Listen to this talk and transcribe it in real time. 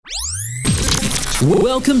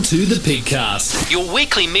Welcome to the Pigcast, your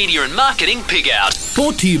weekly media and marketing pig out.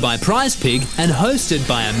 Brought to you by Prize Pig and hosted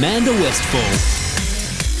by Amanda Westfall.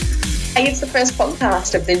 Hey, it's the first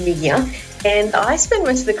podcast of the new year, and I spent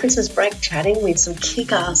most of the Christmas break chatting with some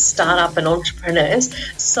kick-ass startup and entrepreneurs.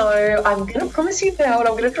 So I'm going to promise you now, and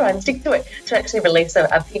I'm going to try and stick to it, to actually release a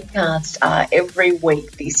podcast every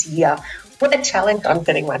week this year. What a challenge I'm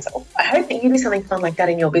setting myself. I hope that you do something fun like that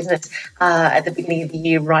in your business at the beginning of the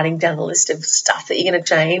year, writing down a list of stuff that you're going to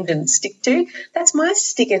change and stick to. That's my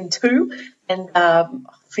sticking to. And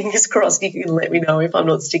fingers crossed you can let me know if I'm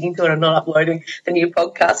not sticking to it and not uploading the new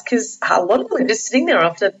podcast, because a lot of them are just sitting there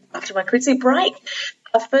after my Chrissy break.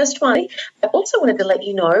 Our first one, I also wanted to let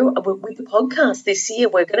you know with the podcast this year,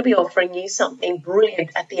 we're going to be offering you something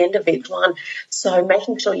brilliant at the end of each one. So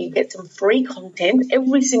making sure you get some free content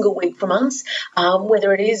every single week from us,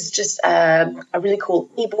 whether it is just a really cool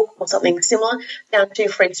ebook or something similar, down to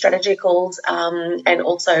free strategy calls, and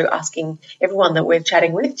also asking everyone that we're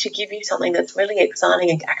chatting with to give you something that's really exciting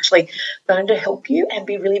and actually going to help you and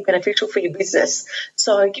be really beneficial for your business.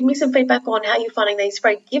 So give me some feedback on how you're finding these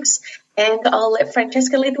free gifts, and I'll let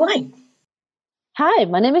Francesca lead the way. Hi,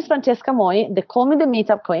 my name is Francesca Moy. They call me the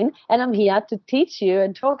Meetup Queen, and I'm here to teach you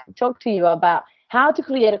and talk to you about how to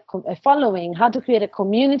create a following, how to create a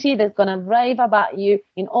community that's going to rave about you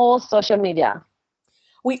in all social media.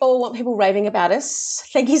 We all want people raving about us.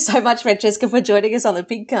 Thank you so much, Francesca, for joining us on the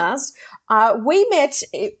Pigcast. We met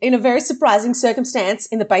in a very surprising circumstance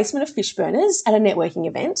in the basement of Fishburners at a networking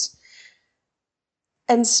event.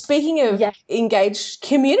 And speaking of engaged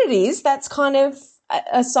communities, that's kind of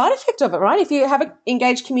a side effect of it, right? If you have an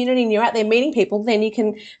engaged community and you're out there meeting people, then you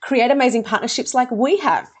can create amazing partnerships like we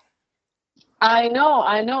have. I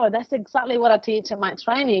know. That's exactly what I teach in my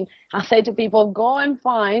training. I say to people, go and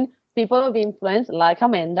find people of influence like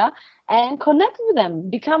Amanda and connect with them,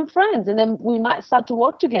 become friends, and then we might start to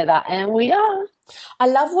work together, and we are. I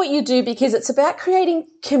love what you do because it's about creating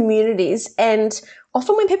communities, and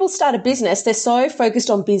often when people start a business, they're so focused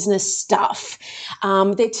on business stuff.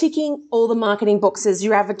 They're ticking all the marketing boxes,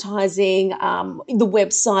 your advertising, the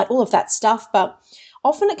website, all of that stuff. But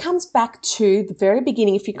often it comes back to the very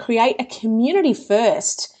beginning. If you create a community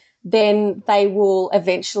first, then they will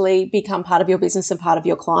eventually become part of your business and part of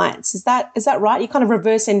your clients. Is that right? You're kind of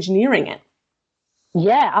reverse engineering it.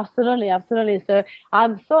 Yeah, absolutely. So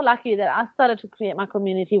I'm so lucky that I started to create my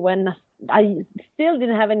community when I still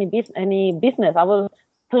didn't have any business. I was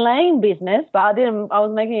playing business, but I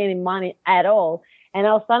was making any money at all. And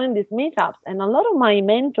I was starting these meetups, and a lot of my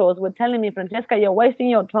mentors were telling me, Francesca, you're wasting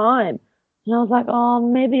your time. And I was like, oh,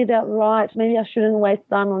 maybe that's right. Maybe I shouldn't waste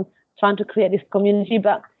time on trying to create this community.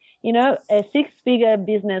 But, you know, a 6-figure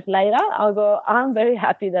business later, I'll go, I'm very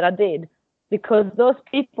happy that I did. Because those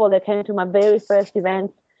people that came to my very first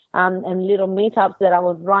events and little meetups that I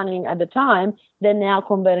was running at the time, they're now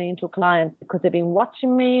converting into clients because they've been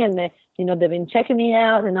watching me and they've been checking me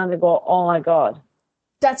out, and now they go, oh my God.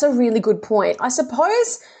 That's a really good point. I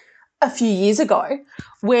suppose a few years ago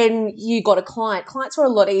when you got a clients were a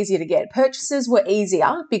lot easier to get. Purchases were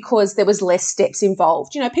easier because there was less steps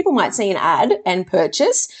involved. You know, people might see an ad and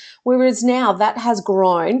purchase, whereas now that has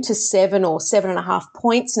grown to 7 or 7.5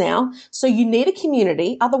 points now. So you need a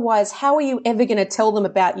community. Otherwise, how are you ever going to tell them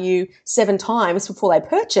about you 7 times before they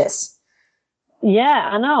purchase? Yeah,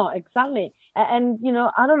 I know, exactly. And, you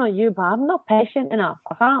know, I don't know you, but I'm not patient enough.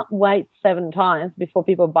 I can't wait 7 times before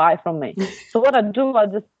people buy from me. So what I do, I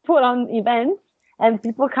just put on events and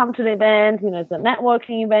people come to the event. You know, it's a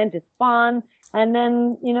networking event. It's fun. And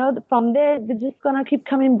then, you know, from there, they're just going to keep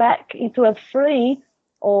coming back into a free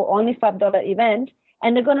or only $5 event.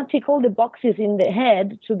 And they're going to tick all the boxes in their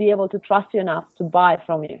head to be able to trust you enough to buy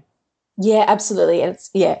from you. Yeah, absolutely. And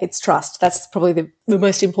it's trust. That's probably the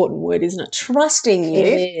most important word, isn't it? Trusting you.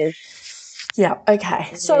 It is. Yeah,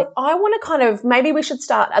 okay. So I want to kind of, maybe we should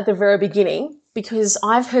start at the very beginning, because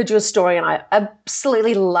I've heard your story and I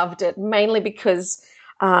absolutely loved it, mainly because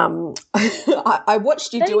I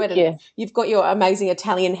watched you do it. And you've got your amazing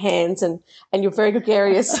Italian hands and you're very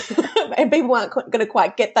gregarious. And people aren't going to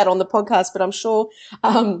quite get that on the podcast, but I'm sure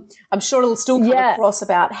it'll still come across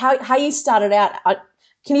about how you started out.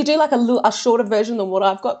 Can you do like a shorter version than what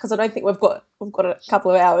I've got? Because I don't think we've got a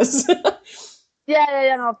couple of hours.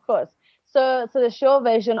 Yeah, no, of course. So the short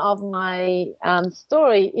version of my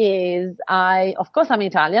story is I'm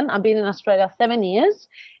Italian. I've been in Australia 7 years,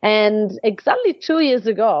 and exactly 2 years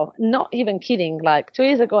ago, not even kidding, like 2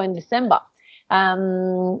 years ago in December,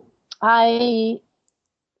 cut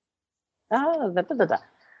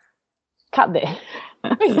there.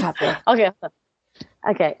 We can cut there.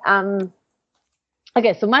 Okay.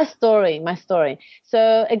 Okay, so my story.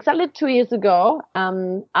 So exactly 2 years ago,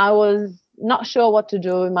 I was not sure what to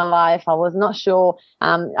do in my life. I was not sure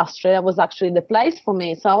Australia was actually the place for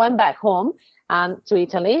me. So I went back home to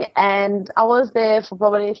Italy, and I was there for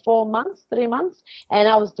probably 4 months, 3 months, and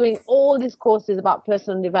I was doing all these courses about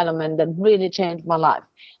personal development that really changed my life.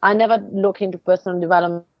 I never looked into personal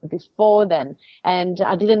development before then, and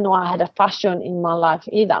I didn't know I had a passion in my life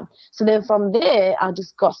either. So then from there, I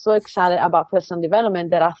just got so excited about personal development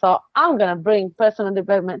that I thought, I'm going to bring personal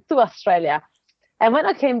development to Australia. And when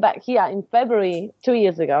I came back here in February 2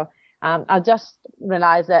 years ago, I just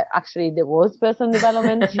realized that actually there was personal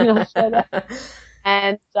development in Australia.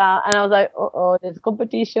 And I was like, oh, there's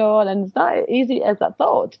competition, and it's not easy as I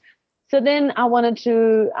thought. So then I wanted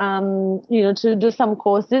to, to do some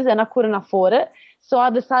courses, and I couldn't afford it. So I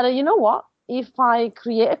decided, you know what? If I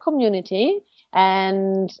create a community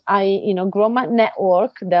and I, grow my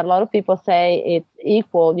network, there are a lot of people say it's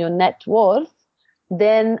equal your net worth,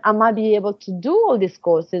 then I might be able to do all these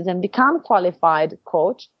courses and become qualified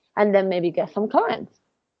coach, and then maybe get some clients.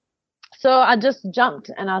 So I just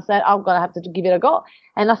jumped and I said, I'm going to have to give it a go.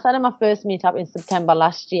 And I started my first meetup in September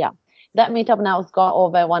last year. That meetup now has got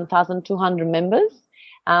over 1,200 members.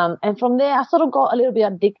 And from there, I sort of got a little bit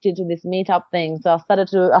addicted to this meetup thing. So I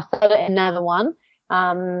started another one.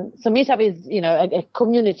 So meetup is, a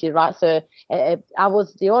community, right? So I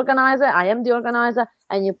was the organizer. I am the organizer.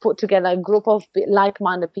 And you put together a group of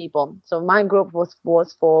like-minded people. So my group was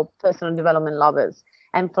for personal development lovers.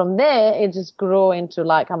 And from there, it just grew into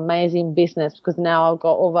like amazing business, because now I've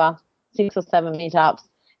got over 6 or 7 meetups,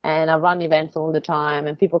 and I run events all the time,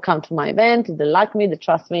 and people come to my event, they like me, they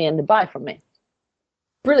trust me, and they buy from me.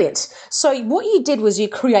 Brilliant. So what you did was you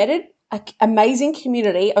created an amazing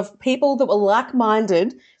community of people that were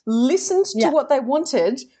like-minded, listened to what they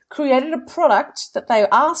wanted, created a product that they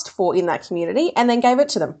asked for in that community, and then gave it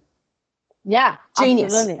to them. Yeah,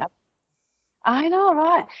 Genius. Absolutely. I know,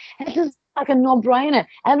 right? It's just like a no-brainer.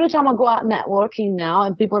 Every time I go out networking now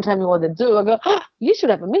and people tell me what they do, I go, you should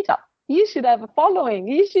have a meetup. You should have a following.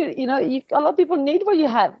 You should, a lot of people need what you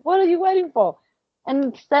have. What are you waiting for? And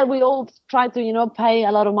instead, we all try to, pay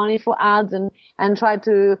a lot of money for ads and try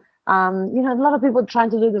to, a lot of people trying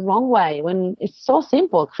to do it the wrong way, when it's so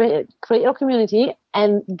simple. Create your community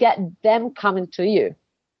and get them coming to you.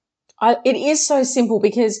 It is so simple,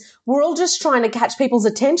 because we're all just trying to catch people's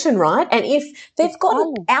attention, right? And if they've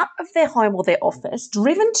gotten out of their home or their office,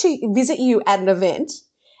 driven to visit you at an event,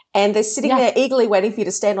 and they're sitting there eagerly waiting for you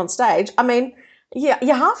to stand on stage, I mean, yeah,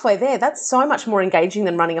 you're halfway there. That's so much more engaging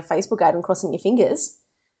than running a Facebook ad and crossing your fingers.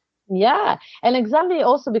 Yeah, and exactly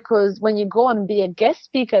also because when you go and be a guest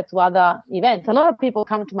speaker to other events, a lot of people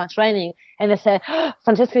come to my training and they say,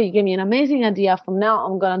 Francesca, you gave me an amazing idea. From now,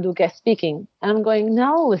 I'm going to do guest speaking. And I'm going,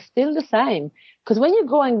 no, it's still the same. Because when you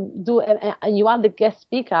go and you are the guest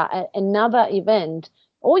speaker at another event,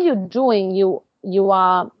 all you're doing, you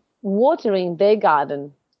are watering their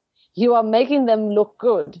garden. You are making them look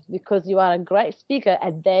good because you are a great speaker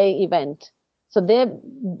at their event. So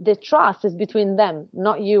the trust is between them,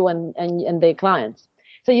 not you and their clients.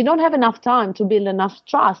 So you don't have enough time to build enough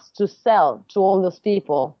trust to sell to all those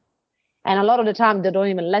people. And a lot of the time, they don't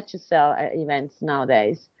even let you sell at events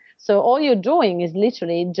nowadays. So all you're doing is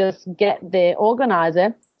literally just get the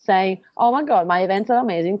organizer saying, oh my God, my events are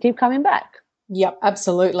amazing. Keep coming back. Yep,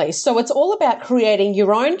 absolutely. So it's all about creating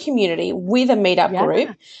your own community with a meetup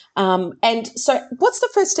group. And so what's the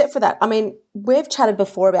first step for that? I mean, we've chatted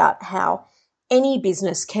before about how any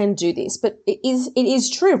business can do this, but it is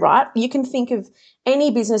true, right? You can think of any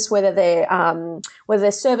business, whether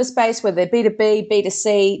they're service-based, whether they're B2B,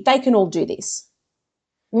 B2C, they can all do this.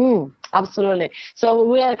 Absolutely. So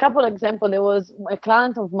we had a couple of examples. There was a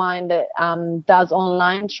client of mine that does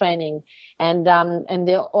online training, and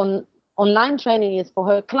the online training is for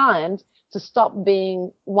her client to stop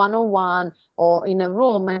being one-on-one or in a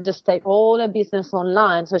room and just take all the business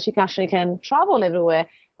online, so she actually can travel everywhere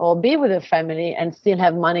or be with her family and still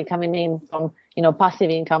have money coming in from, passive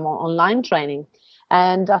income or online training.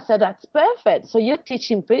 And I said, that's perfect. So you're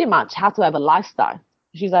teaching pretty much how to have a lifestyle.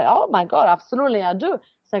 She's like, oh my God, absolutely, I do. I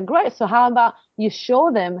said, great. So how about you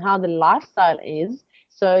show them how the lifestyle is?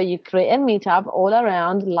 So you create a meetup all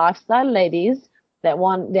around lifestyle ladies that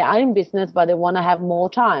they are in business, but they want to have more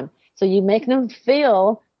time. So you make them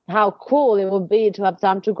feel how cool it would be to have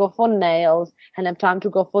time to go for nails and have time to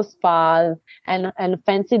go for spas and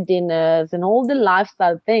fancy dinners and all the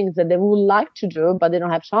lifestyle things that they would like to do, but they don't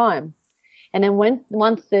have time. And then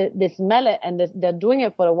once they smell it and they're doing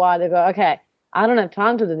it for a while, they go, okay, I don't have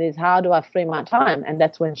time to do this. How do I free my time? And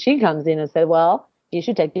that's when she comes in and says, well, you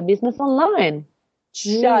should take your business online.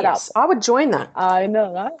 Shut up. Genius. I would join that. I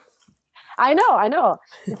know, right? I know.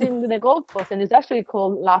 It's in the Gold Coast, and it's actually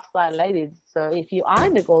called Lifestyle Ladies. So if you are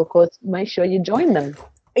in the Gold Coast, make sure you join them.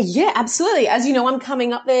 Yeah, absolutely. As you know, I'm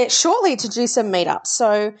coming up there shortly to do some meetups.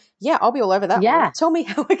 So, yeah, I'll be all over that one. Tell me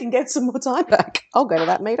how I can get some more time back. I'll go to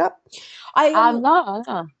that meetup. I know.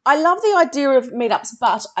 I love the idea of meetups,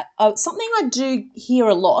 but something I do hear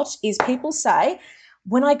a lot is people say,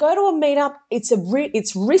 when I go to a meetup,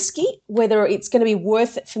 it's risky whether it's going to be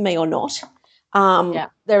worth it for me or not.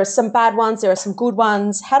 There are some bad ones. There are some good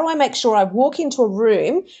ones. How do I make sure I walk into a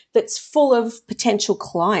room that's full of potential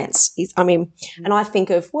clients? And I think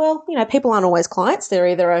of, well, people aren't always clients. They're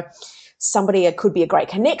either somebody, it could be a great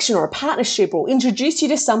connection or a partnership or introduce you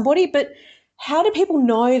to somebody. But how do people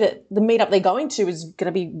know that the meetup they're going to is going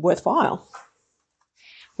to be worthwhile?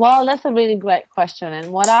 Well, that's a really great question.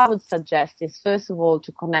 And what I would suggest is, first of all,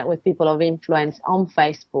 to connect with people of influence on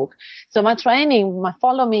Facebook. So my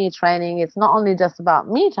Follow Me training, it's not only just about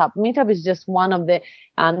Meetup. Meetup is just one of the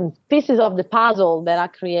pieces of the puzzle that I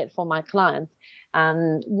create for my clients.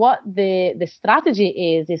 And what the strategy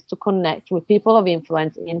is to connect with people of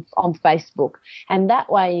influence on Facebook. And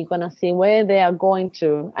that way you're going to see where they are going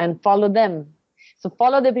to and follow them. So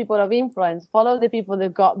follow the people of influence, follow the people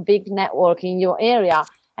that got big network in your area,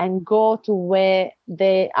 and go to where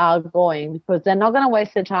they are going, because they're not going to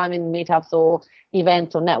waste their time in meetups or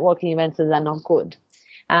events or networking events that are not good.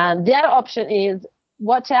 And the other option is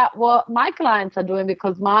watch out what my clients are doing,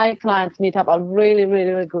 because my clients' meetup are really,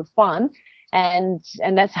 really, really good fun. And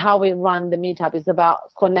that's how we run the meetup. It's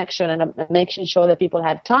about connection and making sure that people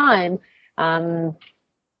have time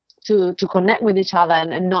to connect with each other,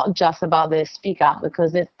 and not just about the speaker,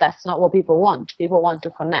 because that's not what people want. People want to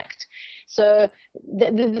connect. So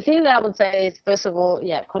the thing that I would say is, first of all,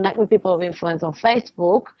 connect with people of influence on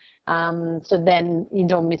Facebook, so then you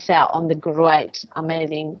don't miss out on the great,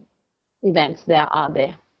 amazing events that are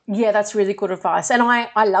there. Yeah, that's really good advice. And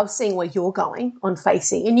I love seeing where you're going on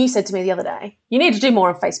Facey. And you said to me the other day, you need to do more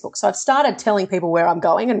on Facebook. So I've started telling people where I'm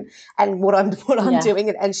going and what I'm doing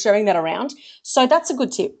and sharing that around. So that's a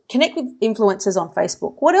good tip. Connect with influencers on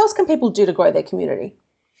Facebook. What else can people do to grow their community?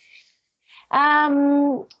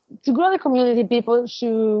 To grow the community, people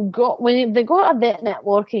should go, when they go out there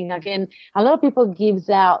networking, again, a lot of people gives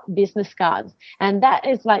out business cards, and that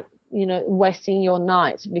is like, wasting your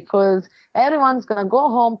night, because everyone's going to go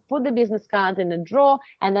home, put the business cards in the drawer,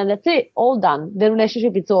 and then that's it, all done. The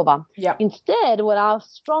relationship is over. Yeah. Instead, what I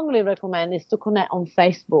strongly recommend is to connect on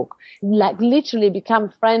Facebook, like literally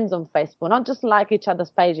become friends on Facebook, not just like each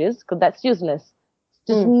other's pages, because that's useless.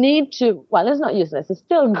 Just need to, well, it's not useless. It's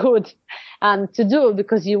still good to do,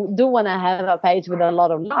 because you do want to have a page with a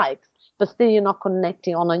lot of likes, but still you're not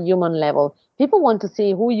connecting on a human level. People want to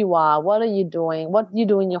see who you are, what are you doing, what you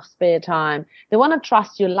do in your spare time. They want to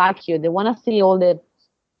trust you, like you. They want to see all the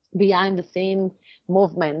behind the scene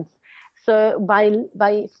movements. So by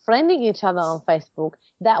friending each other on Facebook,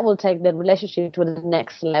 that will take the relationship to the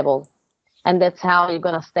next level. And that's how you're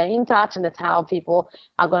going to stay in touch, and that's how people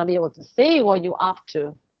are going to be able to see what you're up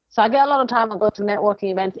to. So I get a lot of time, I go to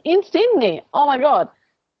networking events in Sydney. Oh, my God.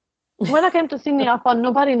 When I came to Sydney, I thought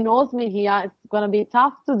nobody knows me here. It's going to be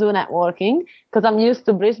tough to do networking, because I'm used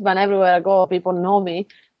to Brisbane. Everywhere I go, people know me.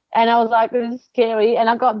 And I was like, this is scary. And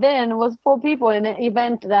I got there, and it was 4 people in an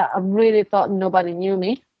event that I really thought nobody knew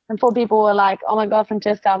me. And 4 people were like, oh, my God,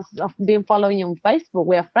 Francesca, I've been following you on Facebook.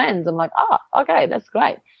 We're friends. I'm like, okay, that's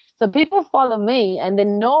great. So people follow me, and they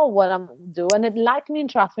know what I'm doing, and they like me and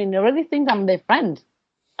trust me, and they really think I'm their friend.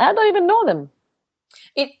 I don't even know them.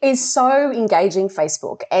 It is so engaging,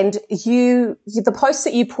 Facebook, and the posts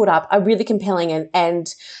that you put up are really compelling,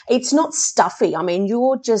 and it's not stuffy. I mean,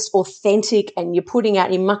 you're just authentic, and you're putting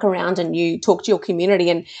out, you muck around, and you talk to your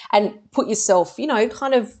community and put yourself,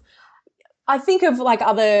 kind of. I think of like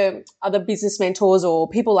other business mentors or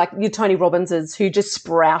people like your Tony Robbins's, who just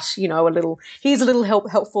sprout, here's a little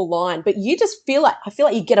helpful line, but I feel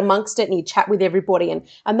like you get amongst it and you chat with everybody,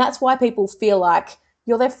 and that's why people feel like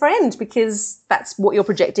you're their friend, because that's what you're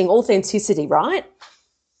projecting, authenticity, right?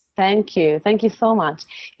 Thank you so much.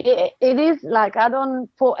 It is like, I don't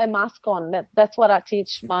put a mask on. That's what I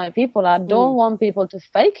teach my people. I don't want people to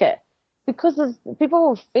fake it, because people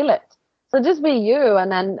will feel it. So just be you.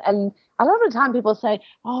 And a lot of the time people say,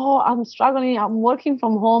 oh, I'm struggling. I'm working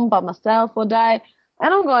from home by myself all day.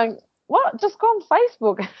 And I'm going, what? Just go on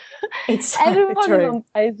Facebook. It's Everyone true. is on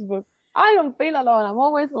Facebook. I don't feel alone. I'm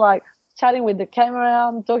always like chatting with the camera.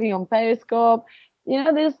 I'm talking on Periscope.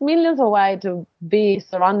 There's millions of ways to be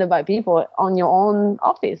surrounded by people on your own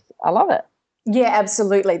office. I love it. Yeah,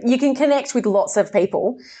 absolutely. You can connect with lots of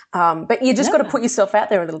people, but you just got to put yourself out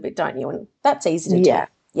there a little bit, don't you? And that's easy to do.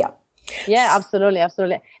 Yeah. Yeah, absolutely,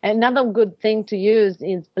 absolutely. Another good thing to use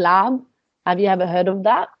is Blab. Have you ever heard of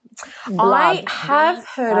that? Blab. I have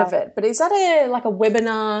heard of it, but is that like a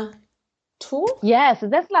webinar tool? Yeah, so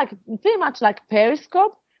that's like pretty much like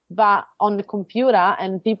Periscope, but on the computer,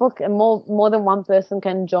 and people can, more than one person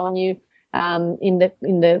can join you in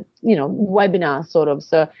the webinar sort of.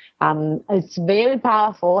 So it's very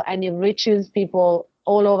powerful, and it reaches people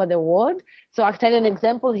all over the world. So I'll tell you an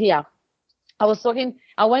example here.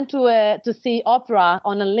 I went to see opera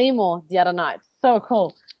on a limo the other night. So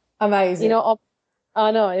cool. Amazing.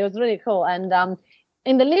 I know, it was really cool. And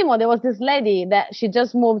in the limo, there was this lady that she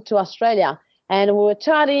just moved to Australia. And we were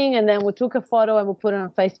chatting, and then we took a photo and we put it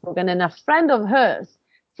on Facebook. And then a friend of hers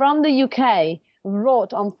from the UK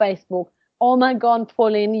wrote on Facebook, "Oh my God,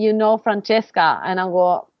 Pauline, you know Francesca." And I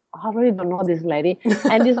go, "I really don't know this lady."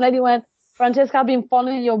 And this lady went, "Francesca, I've been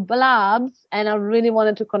following your blabs and I really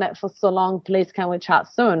wanted to connect for so long. Please, can we chat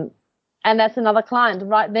soon?" And that's another client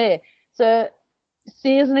right there. So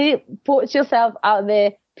seriously, put yourself out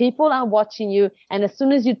there. People are watching you. And as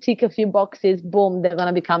soon as you tick a few boxes, boom, they're going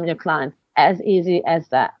to become your client. As easy as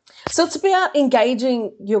that. So it's about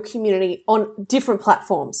engaging your community on different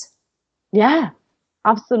platforms. Yeah,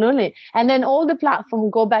 absolutely. And then all the platforms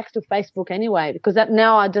go back to Facebook anyway, because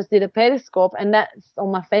now I just did a Periscope and that's on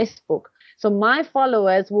my Facebook. So my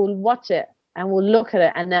followers will watch it and will look at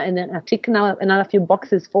it, and then I tick another few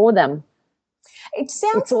boxes for them. It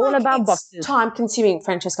sounds it's all like about it's boxes. Time consuming,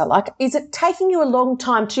 Francesca. Like, is it taking you a long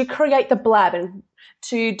time to create the blab and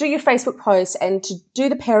to do your Facebook posts and to do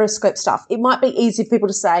the Periscope stuff? It might be easy for people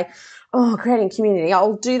to say, "Oh, creating community,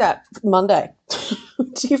 I'll do that Monday."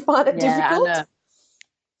 Do you find it difficult?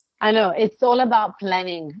 I know. It's all about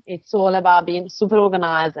planning. It's all about being super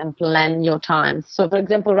organized and plan your time. So, for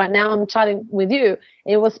example, right now I'm chatting with you.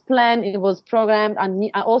 It was planned. It was programmed.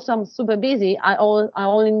 And I'm super busy. I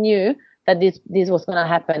only knew that this was going to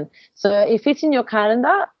happen. So if it's in your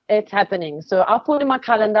calendar, it's happening. So I'll put in my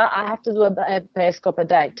calendar, I have to do a Periscope a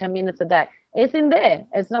day, 10 minutes a day. It's in there.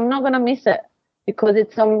 I'm not going to miss it because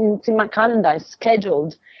it's in my calendar. It's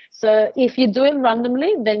scheduled. So if you do it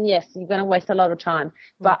randomly, then yes, you're going to waste a lot of time.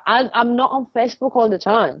 But I'm not on Facebook all the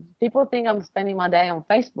time. People think I'm spending my day on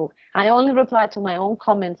Facebook. I only reply to my own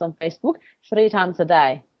comments on Facebook 3 times a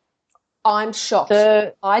day. I'm shocked.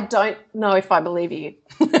 So, I don't know if I believe you.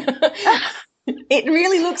 It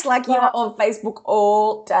really looks like you are on Facebook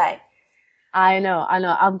all day. I know.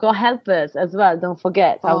 I've got helpers as well. Don't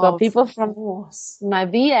forget. I've got people from my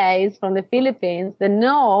VAs from the Philippines. They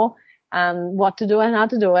know what to do and how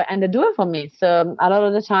to do it, and they do it for me. So a lot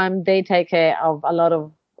of the time they take care of a lot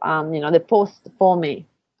of, they post for me.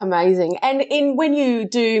 Amazing. And when you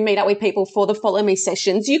do meet up with people for the Follow Me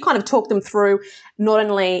sessions, you kind of talk them through not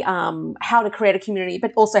only how to create a community,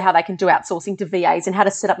 but also how they can do outsourcing to VAs and how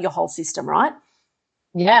to set up your whole system, right?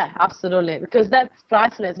 Yeah, absolutely. Because that's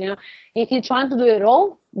priceless. If you're trying to do it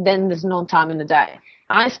all, then there's no time in the day.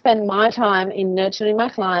 I spend my time in nurturing my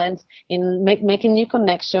clients, in making new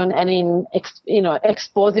connection, and in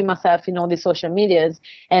exposing myself in all the social medias,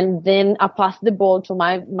 and then I pass the ball to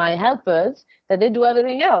my helpers that they do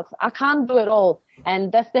everything else. I can't do it all,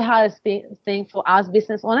 and that's the hardest thing for us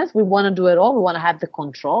business owners. We want to do it all. We want to have the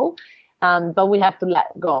control, but we have to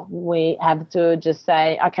let go. We have to just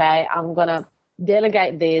say, okay, I'm gonna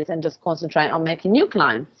delegate this and just concentrate on making new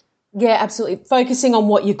clients. Yeah, absolutely. Focusing on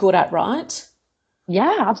what you're good at, right?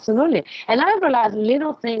 Yeah, absolutely. And I realized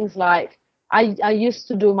little things like I used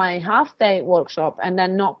to do my half-day workshop and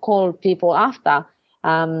then not call people after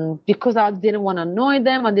because I didn't want to annoy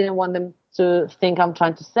them. I didn't want them to think I'm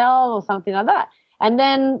trying to sell or something like that. And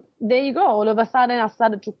then there you go. All of a sudden, I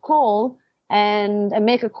started to call and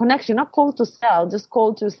make a connection, not call to sell, just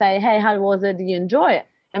call to say, hey, how was it? Did you enjoy it?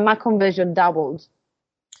 And my conversion doubled.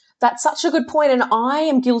 That's such a good point, and I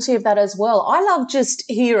am guilty of that as well. I love just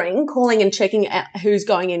calling and checking out who's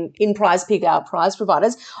going in Prize Pig, our prize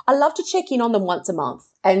providers. I love to check in on them once a month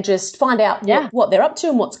and just find out what they're up to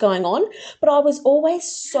and what's going on. But I was always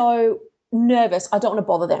so nervous. I don't want to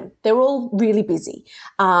bother them. They're all really busy.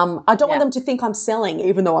 I don't want them to think I'm selling,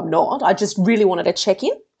 even though I'm not. I just really wanted to check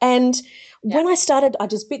in. And when I started, I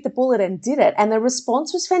just bit the bullet and did it. And the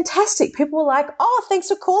response was fantastic. People were like, "Oh, thanks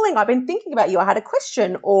for calling. I've been thinking about you. I had a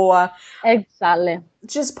question," or exactly,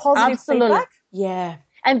 just positive feedback. Yeah.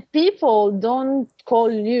 And people don't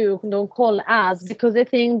call us because they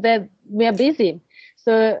think that we are busy.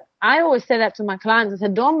 So I always say that to my clients. I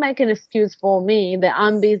said, don't make an excuse for me that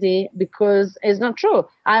I'm busy, because it's not true.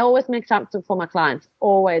 I always make time for my clients.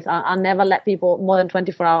 Always. I never let people more than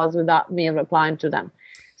 24 hours without me replying to them.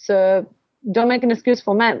 So don't make an excuse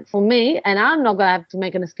for me, and I'm not going to have to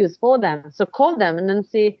make an excuse for them. So call them and then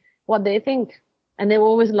see what they think. And they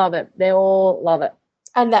always love it. They all love it.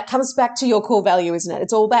 And that comes back to your core value, isn't it?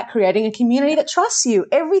 It's all about creating a community that trusts you.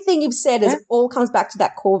 Everything you've said all comes back to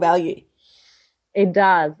that core value. It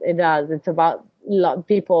does. It's about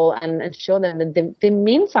people and show them that they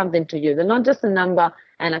mean something to you. They're not just a number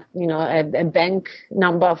and a bank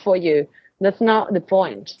number for you. That's not the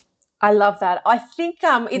point. I love that. I think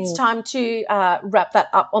it's time to wrap that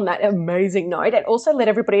up on that amazing note, and also let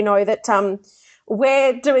everybody know that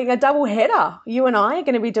we're doing a double header. You and I are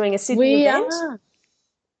going to be doing a Sydney event. We are.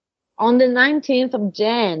 On the 19th of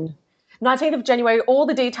Jan. 19th of January. All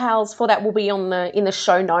the details for that will be in the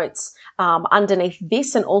show notes underneath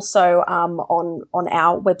this, and also on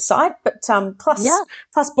our website. But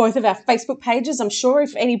plus both of our Facebook pages. I'm sure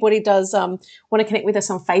if anybody does want to connect with us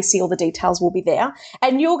on Facey, all the details will be there.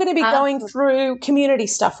 And you're going to be going through community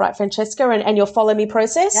stuff, right, Francesca, and your Follow Me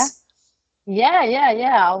process? Yeah.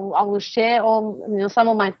 I will share some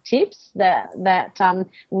of my tips that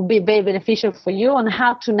will be very beneficial for you on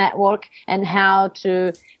how to network and how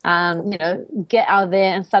to get out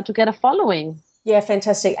there and start to get a following. Yeah,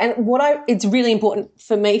 fantastic. And it's really important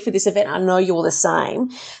for me for this event, I know you're the same,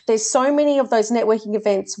 there's so many of those networking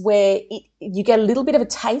events where you get a little bit of a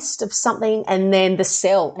taste of something and then the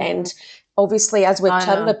sell. And obviously, as we've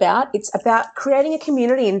chatted about, it's about creating a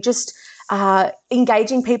community and just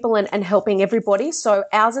engaging people and helping everybody. So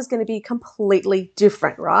ours is going to be completely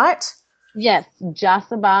different, right? Yes,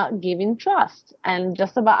 just about giving trust and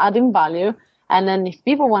just about adding value. And then if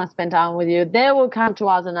people want to spend time with you, they will come to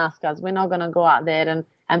us and ask us. We're not going to go out there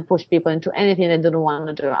and push people into anything they don't want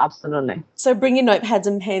to do. Absolutely. So bring your notepads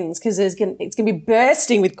and pens, because it's going to be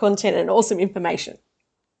bursting with content and awesome information.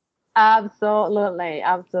 Absolutely.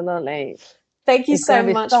 Thank you so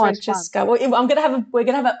much, Francesca. Well, we're going to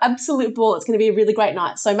have an absolute ball. It's going to be a really great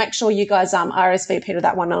night. So make sure you guys RSVP to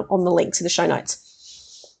that one on the link to the show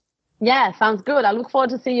notes. Yeah, sounds good. I look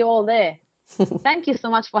forward to see you all there. Thank you so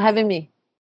much for having me.